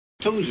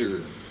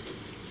A.W.Tozer,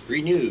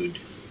 renewed,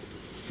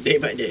 day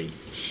by day.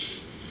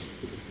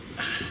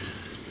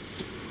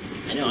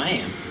 I know I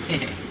am.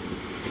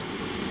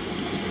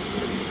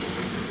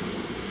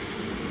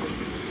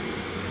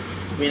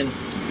 When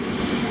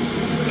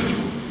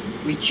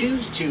we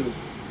choose to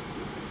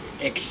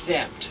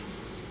accept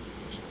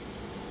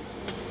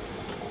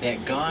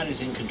that God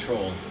is in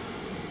control,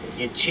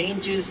 it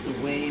changes the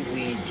way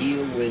we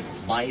deal with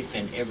life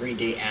and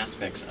everyday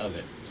aspects of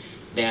it.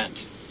 That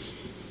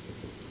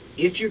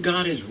if your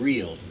God is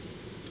real,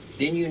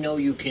 then you know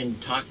you can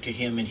talk to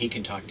him and he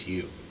can talk to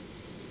you.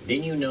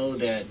 Then you know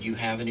that you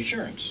have an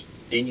assurance.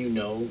 Then you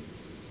know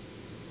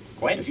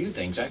quite a few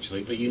things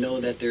actually, but you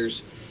know that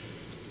there's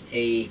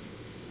a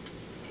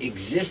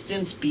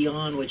existence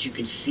beyond what you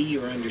can see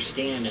or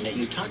understand, and that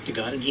you talk to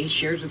God and he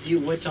shares with you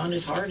what's on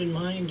his heart and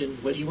mind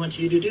and what he wants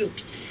you to do.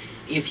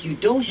 If you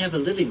don't have a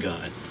living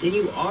God, then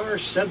you are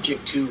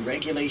subject to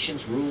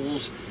regulations,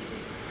 rules,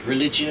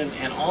 religion,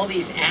 and all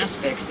these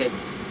aspects that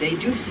they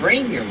do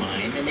frame your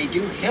mind and they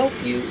do help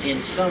you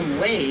in some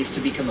ways to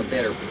become a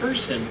better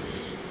person.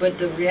 But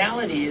the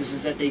reality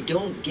is that they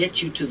don't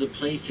get you to the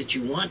place that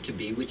you want to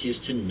be, which is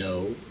to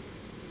know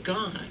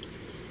God.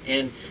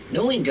 And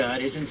knowing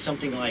God isn't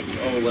something like,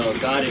 oh, well,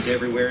 God is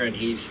everywhere and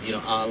he's,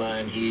 Allah,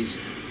 and he's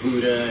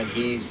Buddha, and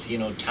he's,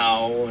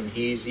 Tao, and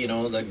he's, the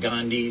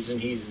Gandhis,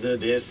 and he's the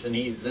this, and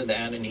he's the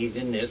that, and he's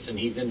in this, and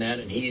he's in that,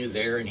 and he is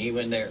there, and he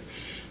went there.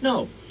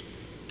 No.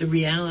 The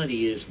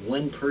reality is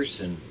one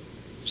person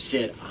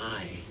said,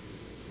 I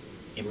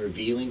am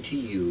revealing to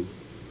you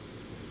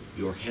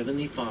your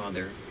Heavenly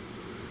Father,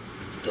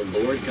 the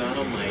Lord God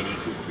Almighty,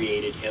 who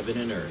created heaven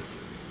and earth.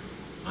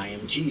 I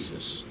am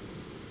Jesus.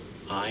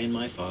 I and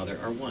my Father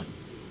are one.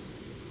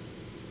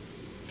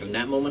 From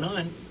that moment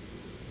on,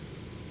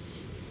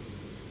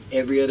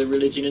 every other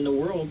religion in the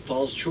world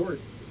falls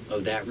short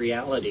of that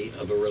reality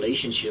of a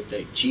relationship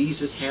that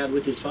Jesus had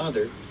with his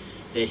Father,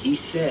 that he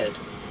said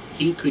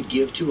he could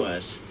give to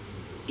us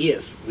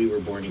if we were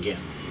born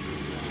again.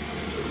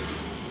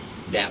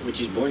 That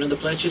which is born of the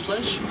flesh is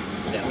flesh.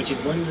 That which is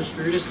born of the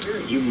Spirit is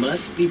spirit. You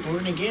must be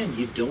born again.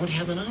 You don't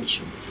have an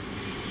option.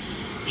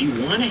 If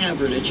you want to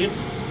have religion,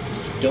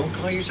 don't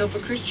call yourself a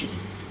Christian.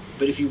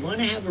 But if you want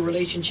to have a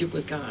relationship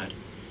with God,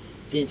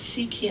 then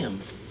seek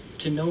him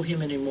to know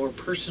him in a more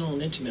personal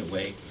and intimate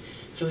way,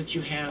 so that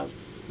you have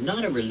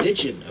not a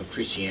religion of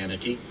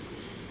Christianity,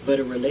 but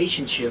a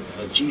relationship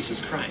of Jesus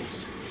Christ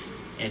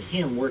and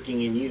him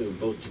working in you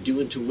both to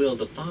do and to will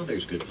the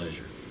Father's good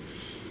pleasure.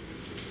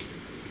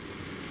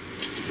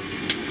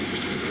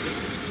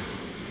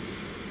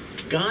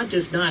 God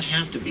does not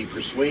have to be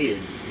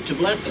persuaded to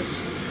bless us.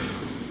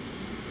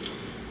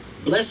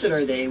 Blessed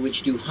are they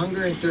which do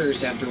hunger and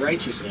thirst after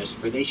righteousness,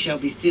 for they shall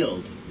be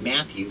filled.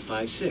 Matthew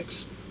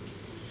 5:6.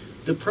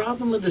 The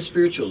problem of the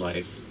spiritual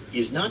life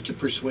is not to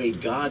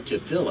persuade God to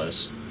fill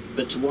us,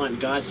 but to want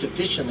God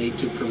sufficiently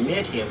to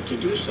permit him to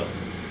do so.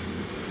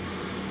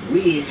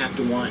 We have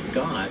to want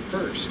God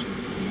first.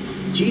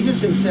 Jesus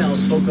himself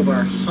spoke of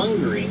our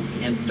hungering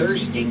and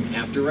thirsting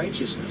after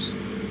righteousness.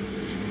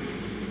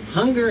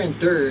 Hunger and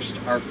thirst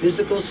are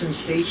physical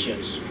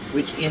sensations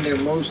which in their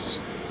most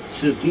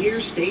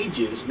severe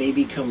stages may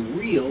become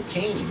real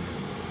pain.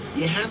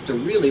 You have to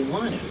really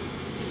want it.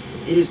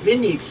 It has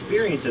been the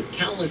experience of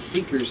countless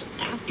seekers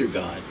after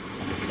God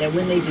that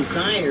when their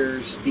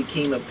desires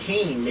became a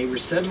pain, they were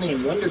suddenly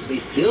and wonderfully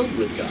filled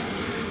with God.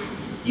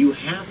 You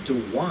have to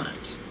want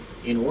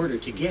in order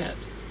to get,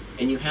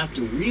 and you have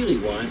to really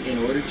want in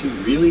order to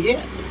really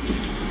get.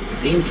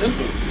 Seems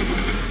simple.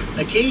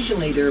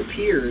 Occasionally there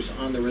appears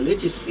on the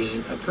religious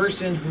scene a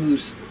person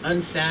whose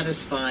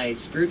unsatisfied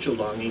spiritual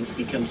longings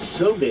become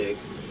so big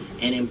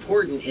and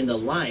important in the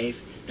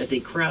life that they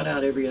crowd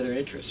out every other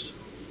interest.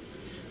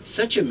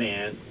 Such a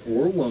man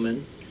or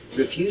woman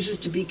refuses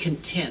to be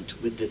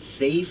content with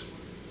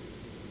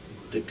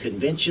the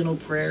conventional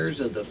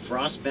prayers of the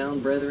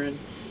frost-bound brethren,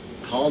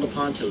 called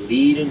upon to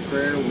lead in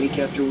prayer week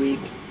after week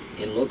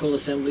in local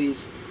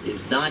assemblies,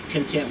 is not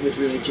content with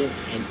religion,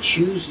 and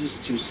chooses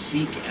to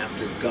seek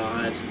after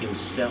God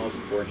himself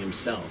for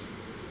himself.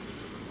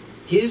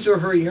 His or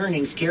her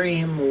yearnings carry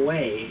him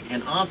away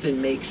and often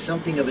make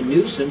something of a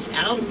nuisance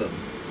out of him.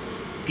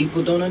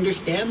 People don't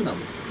understand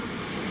them.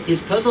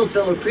 His puzzled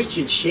fellow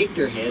Christians shake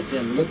their heads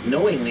and look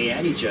knowingly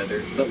at each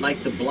other, but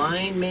like the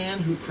blind man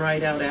who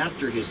cried out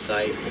after his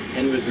sight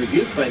and was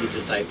rebuked by the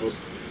disciples,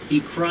 he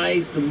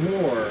cries the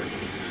more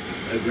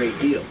a great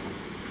deal.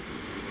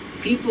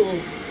 People,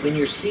 when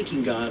you're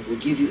seeking God, will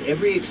give you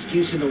every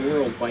excuse in the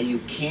world why you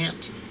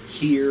can't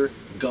hear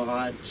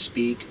God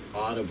speak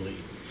audibly.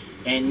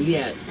 And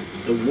yet,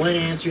 the one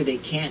answer they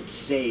can't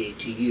say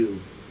to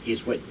you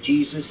is what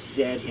Jesus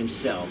said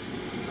himself.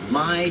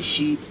 My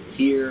sheep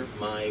hear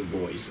my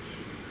voice.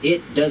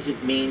 It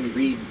doesn't mean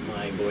read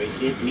my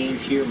voice. It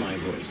means hear my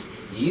voice.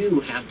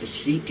 You have to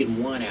seek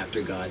and want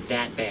after God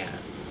that bad,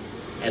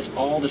 as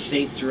all the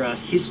saints throughout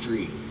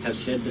history have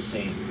said the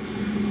same.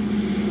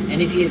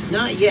 And if he has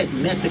not yet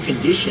met the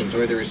conditions,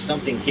 or there is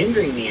something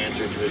hindering the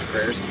answer to his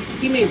prayers,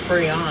 he may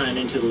pray on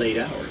into the late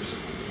hours.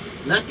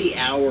 Not the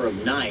hour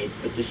of night,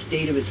 but the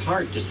state of his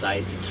heart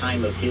decides the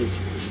time of his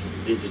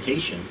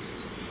visitation.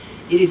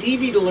 It is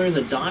easy to learn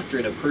the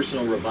doctrine of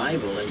personal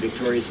revival and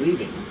victorious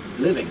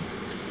living.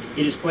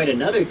 It is quite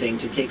another thing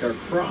to take our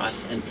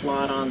cross and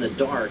plod on the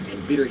dark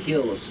and bitter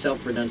hill of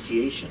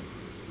self-renunciation.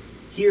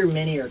 Here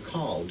many are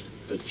called,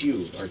 but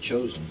few are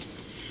chosen.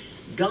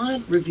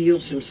 God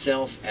reveals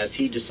himself as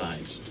he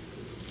decides.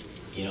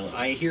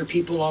 I hear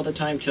people all the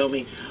time tell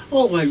me,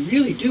 "Oh, I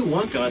really do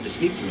want God to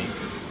speak to me."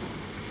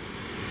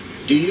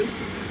 Do you?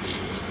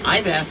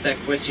 I've asked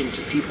that question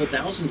to people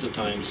thousands of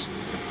times.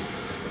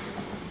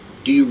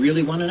 Do you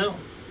really want to know?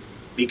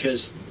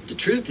 Because the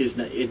truth is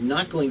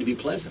not going to be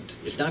pleasant.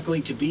 It's not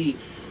going to be,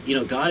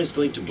 God is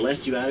going to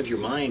bless you out of your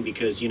mind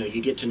because,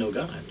 you get to know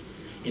God.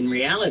 In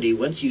reality,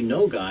 once you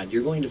know God,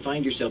 you're going to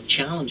find yourself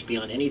challenged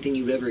beyond anything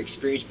you've ever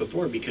experienced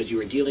before because you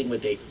are dealing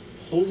with a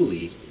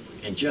holy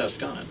and just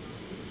God.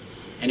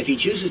 And if he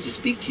chooses to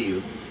speak to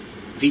you,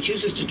 if he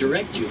chooses to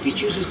direct you, if he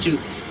chooses to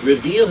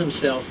reveal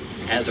himself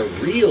as a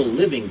real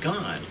living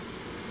God,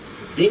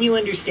 then you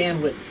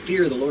understand what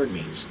fear of the Lord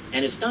means.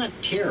 And it's not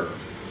terror.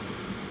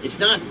 It's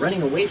not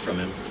running away from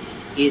him.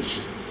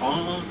 It's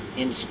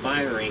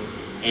awe-inspiring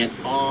and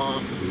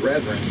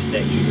awe-reverence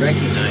that you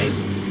recognize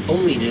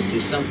holiness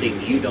is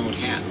something you don't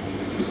have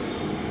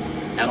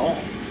at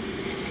all.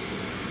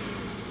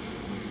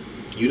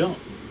 You don't.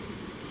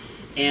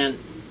 And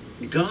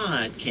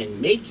God can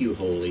make you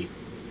holy,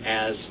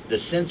 as the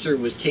censer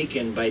was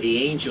taken by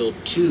the angel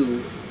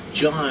to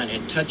John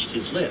and touched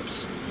his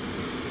lips.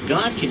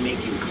 God can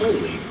make you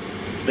holy,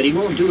 but he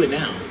won't do it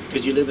now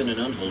because you live in an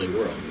unholy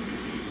world.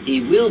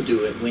 He will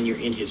do it when you're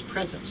in his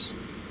presence.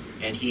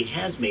 And he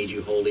has made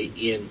you holy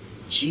in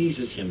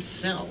Jesus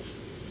himself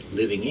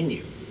living in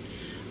you.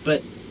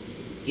 But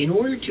in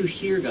order to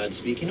hear God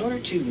speak, in order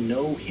to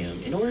know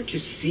him, in order to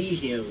see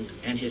him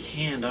and his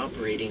hand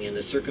operating in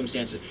the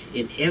circumstances,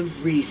 in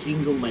every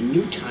single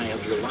minutiae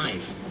of your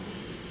life,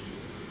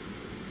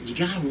 you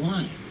gotta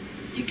want it.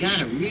 You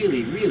gotta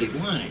really, really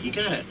want it. You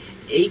gotta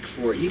ache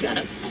for it. You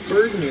gotta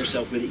burden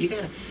yourself with it. You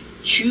gotta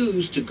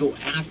choose to go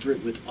after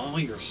it with all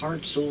your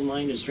heart, soul,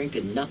 mind, and strength,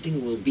 and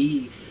nothing will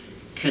be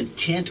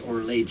content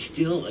or laid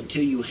still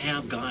until you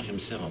have God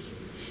himself.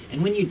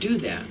 And when you do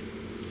that,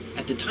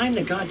 at the time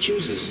that God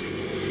chooses,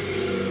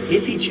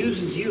 if he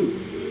chooses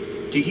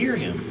you to hear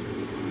him,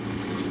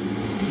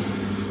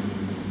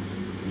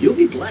 you'll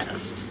be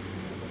blessed.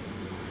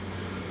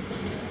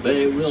 But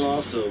it will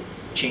also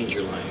change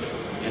your life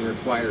and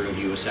require of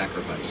you a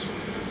sacrifice.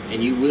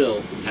 And you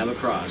will have a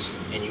cross,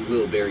 and you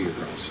will bear your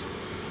cross.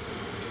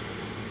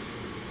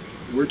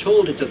 We're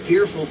told it's a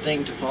fearful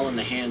thing to fall in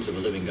the hands of a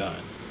living God,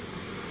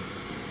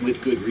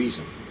 with good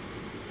reason.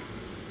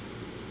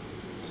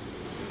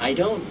 I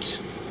don't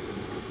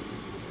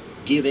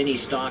give any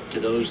stock to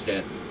those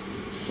that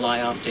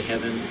fly off to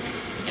heaven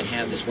and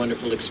have this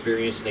wonderful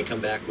experience and they come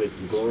back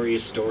with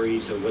glorious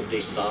stories of what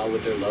they saw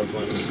with their loved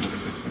ones.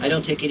 I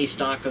don't take any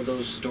stock of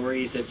those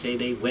stories that say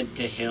they went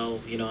to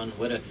hell, and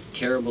what a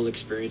terrible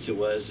experience it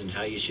was and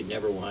how you should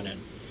never want it.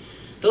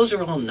 Those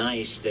are all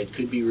nice, that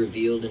could be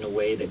revealed in a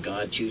way that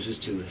God chooses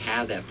to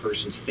have that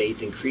person's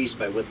faith increased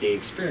by what they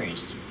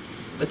experienced.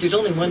 But there's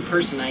only one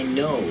person I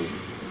know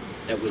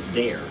that was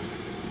there,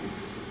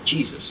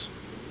 Jesus.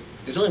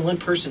 There's only one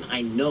person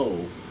I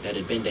know that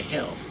had been to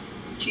hell,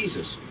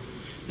 Jesus.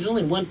 There's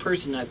only one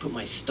person I put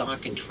my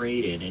stock and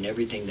trade in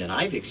everything that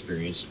I've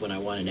experienced when I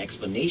want an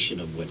explanation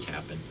of what's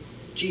happened,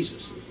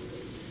 Jesus.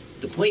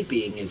 The point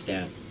being is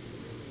that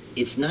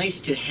it's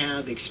nice to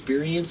have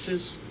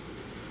experiences,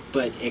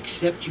 but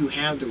except you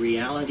have the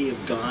reality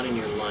of God in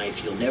your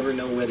life, you'll never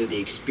know whether the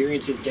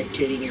experience is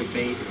dictating your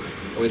faith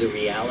or the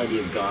reality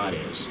of God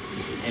is.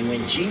 And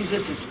when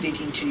Jesus is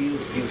speaking to you,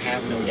 you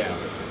have no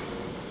doubt.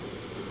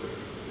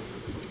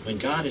 When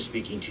God is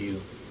speaking to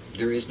you,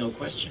 there is no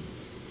question.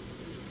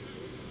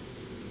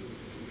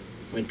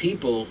 When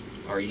people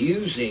are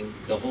using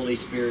the Holy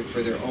Spirit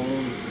for their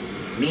own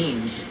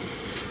means,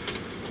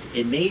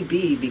 it may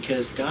be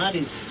because God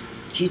is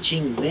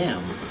teaching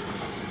them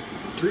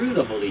through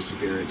the Holy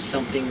Spirit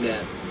something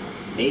that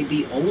may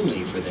be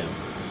only for them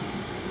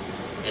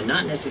and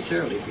not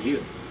necessarily for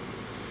you.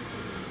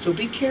 So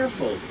be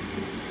careful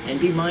and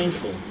be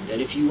mindful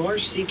that if you are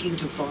seeking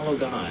to follow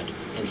God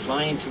and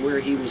find to where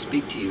he will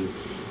speak to you,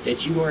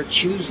 that you are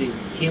choosing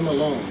him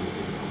alone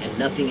and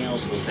nothing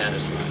else will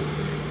satisfy.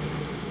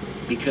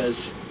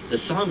 Because the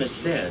psalmist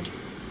said,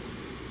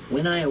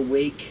 "When I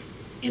awake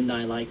in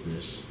thy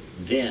likeness,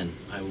 then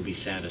I will be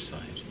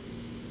satisfied."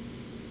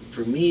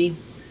 For me,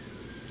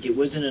 it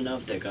wasn't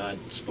enough that God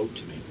spoke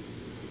to me,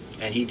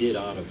 and he did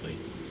audibly,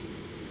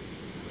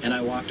 and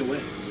I walked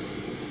away.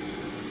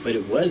 But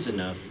it was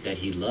enough that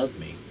he loved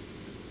me,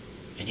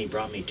 and he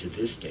brought me to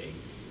this day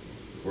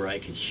where I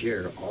could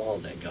share all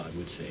that God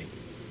would say.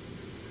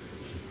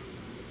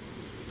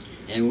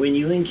 And when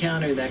you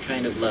encounter that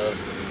kind of love,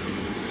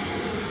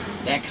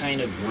 that kind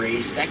of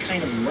grace, that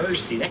kind of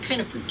mercy, that kind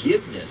of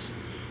forgiveness,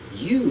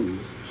 you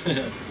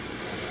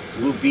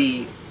will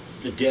be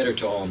a debtor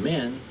to all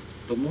men,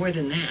 but more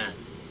than that,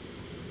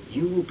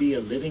 you will be a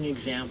living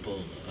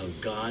example of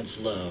God's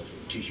love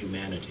to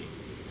humanity,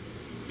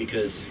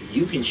 because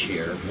you can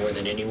share more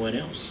than anyone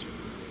else.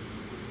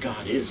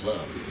 God is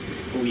love.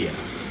 Oh yeah,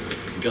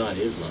 God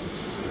is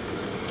love.